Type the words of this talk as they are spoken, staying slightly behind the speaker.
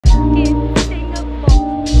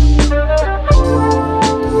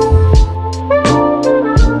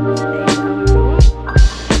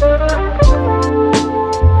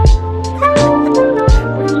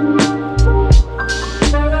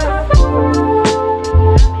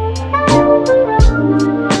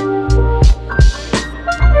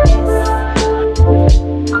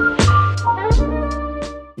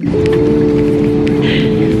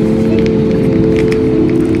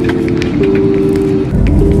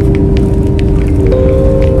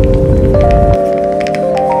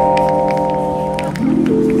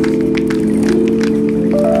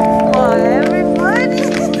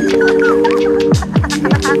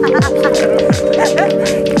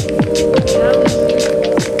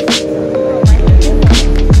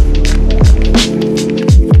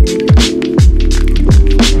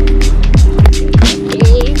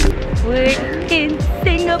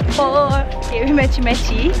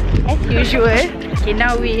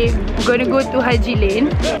We're gonna go to Haji Lane.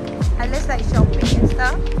 Let's like shopping and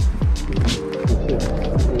stuff.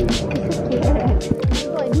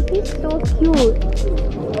 Oh, this is so cute.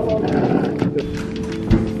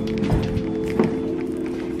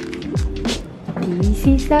 This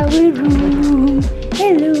is our room.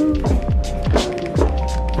 Hello.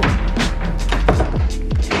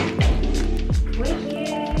 We're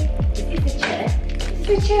here. Is this a chair? Is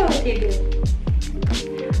this a chair or table?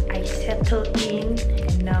 I settled in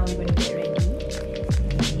and now I'm gonna get ready.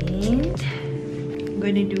 And I'm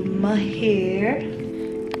gonna do my hair.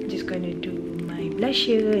 I'm just gonna do my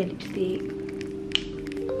blusher and lipstick.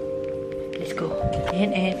 Let's go.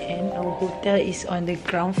 And our hotel is on the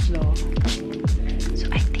ground floor. So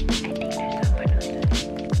I think there's someone on the.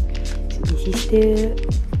 So this is the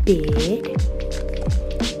bed.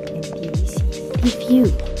 And this is the view.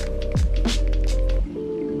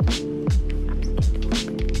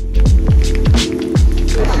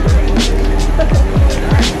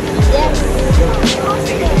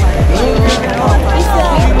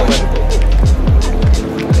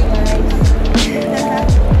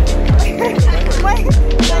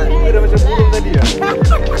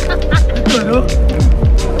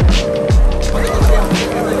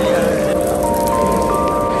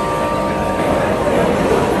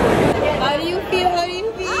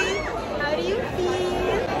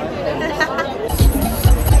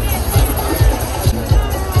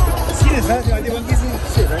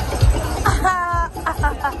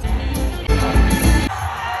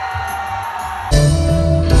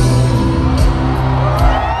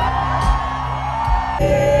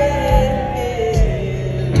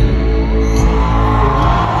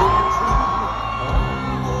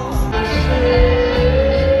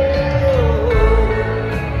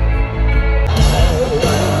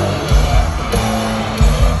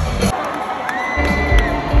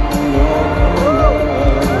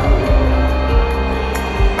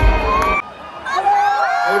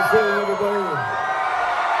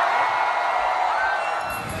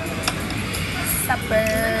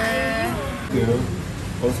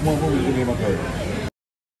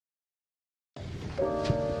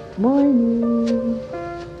 Morning,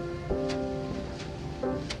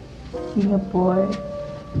 Singapore.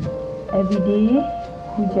 Everyday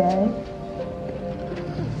hujan.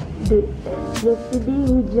 Yesterday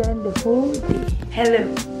hujan the whole day. Hello,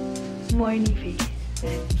 morning face.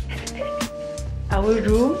 Our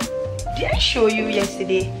room. Did I show you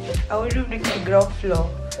yesterday? Our room dekat ground floor.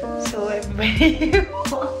 So everybody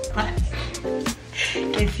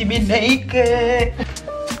can see me naked.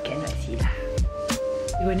 Cannot see lah.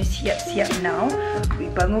 We wanna siap-siap now. We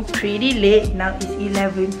bangun pretty late. Now it's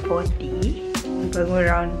 11:40. We bangun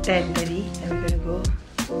around 10 tadi. And we're gonna go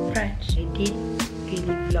brunch. I did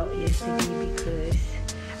really vlog yesterday because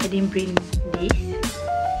I didn't bring this.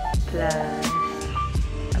 Plus,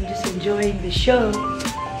 I'm just enjoying the show.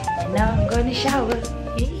 And now I'm gonna shower.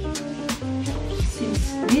 Okay?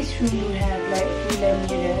 Since this room will have like full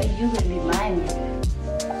mirror, you will be my mirror.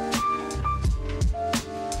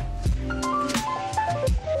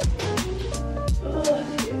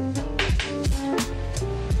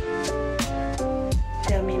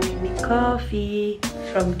 Coffee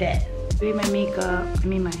from Dad. With my makeup, I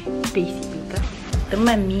mean my basic makeup.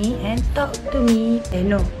 Teman me and talk to me.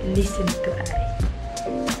 No, listen to I.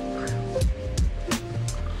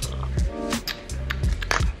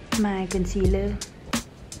 My concealer.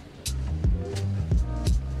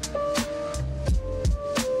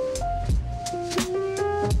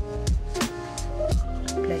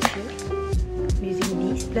 Blusher. I'm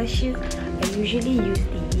using this blusher. I usually use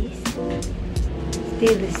these.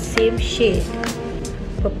 Still the same shade,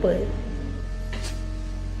 purple.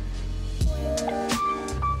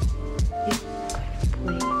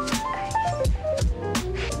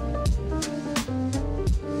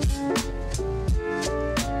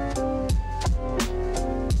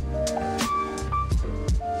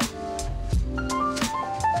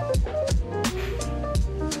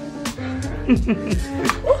 I'm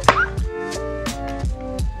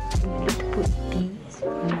going to put these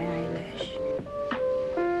on my eyelash.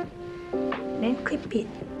 Then clip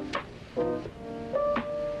it.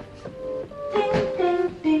 Ding,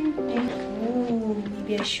 ding, ding, ding. Ooh,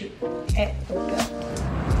 maybe I should add a belt.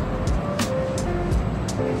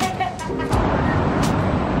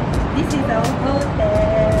 This is our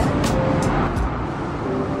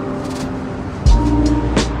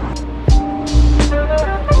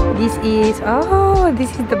hotel.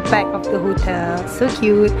 This is the back of the hotel. So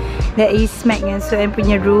cute. That is Smack and Suan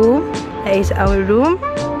punya room. That is our room.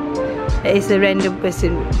 That is a random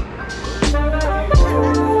person room.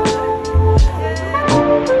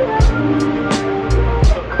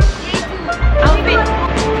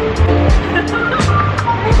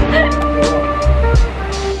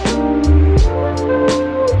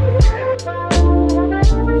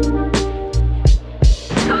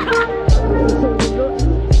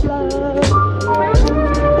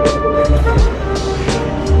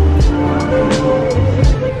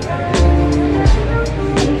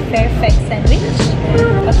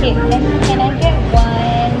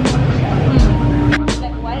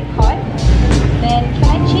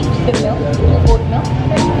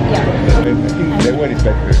 is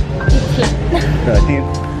better. It's flat. No, I think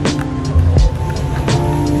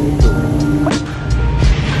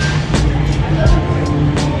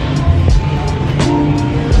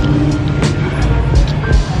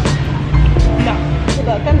No,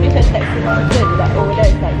 sebab kan kita tak season like over there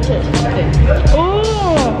is like church season.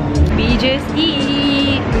 Oh, we just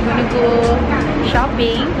eat. We're gonna go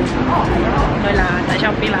shopping. No lah, tak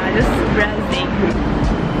shopping lah, just browsing.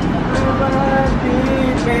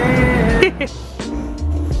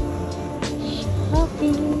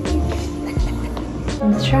 Shopping.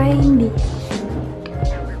 I'm trying this.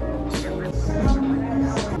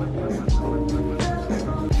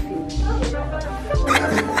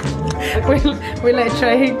 We're like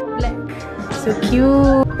trying black. So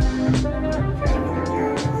cute.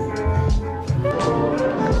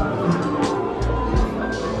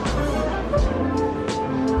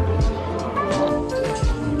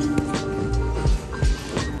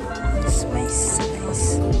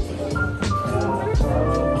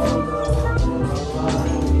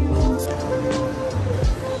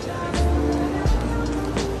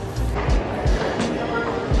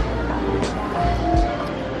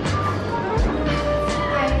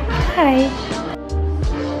 Hi.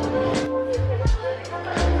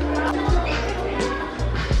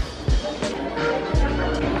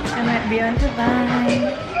 I might be on the line.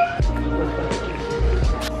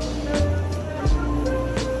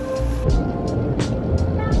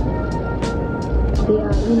 They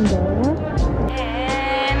are in there.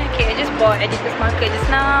 And okay, I just bought Editor's Market just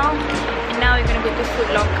now. And now we're gonna go to Food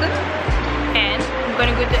Locker. And I'm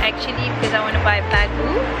gonna go to Actually because I want to buy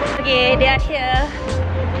bagu. Okay, they are here.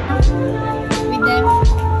 With them.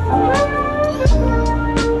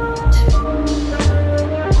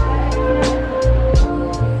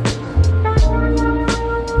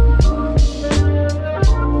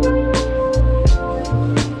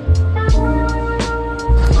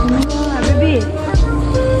 Baby.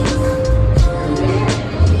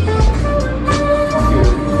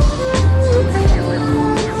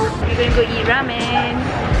 We're gonna go eat ramen.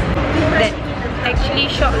 That Actually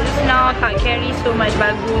shop just now can't carry so much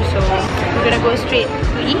bagu, so we're gonna go straight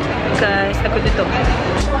to eat because aku tutup.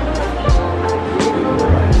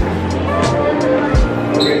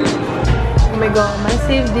 Oh my god,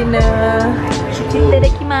 massive dinner.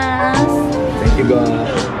 Itadakimasu. thank you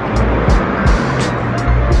guys.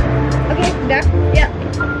 Okay, dah? Yeah.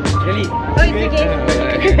 Really? Oh, it's okay.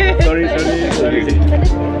 sorry.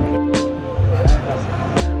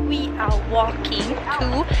 We are walking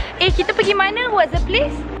to... kita pergi mana? What's the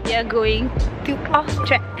place? We are going to Off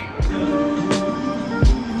Track.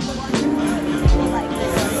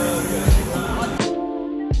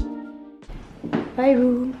 Bye,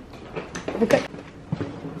 room. Dekat.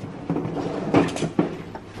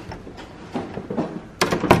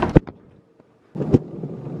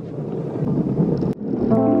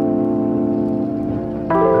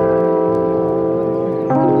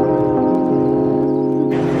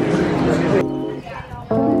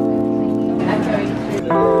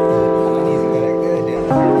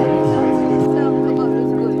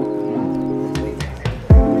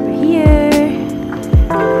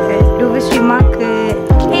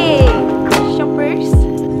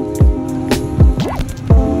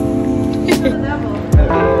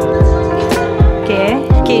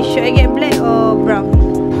 Should I get black or brown?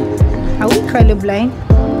 Are we colorblind?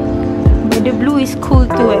 But the blue is cool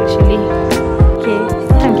too actually. Okay,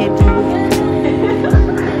 I'm getting black.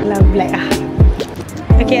 Love black.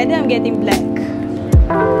 Okay, I think I'm getting black.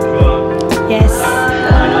 Yes.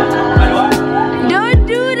 Don't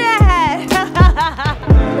do that.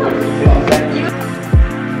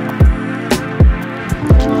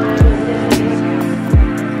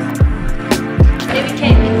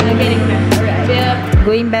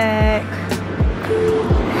 Going back.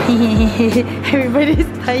 Everybody's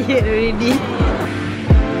tired already.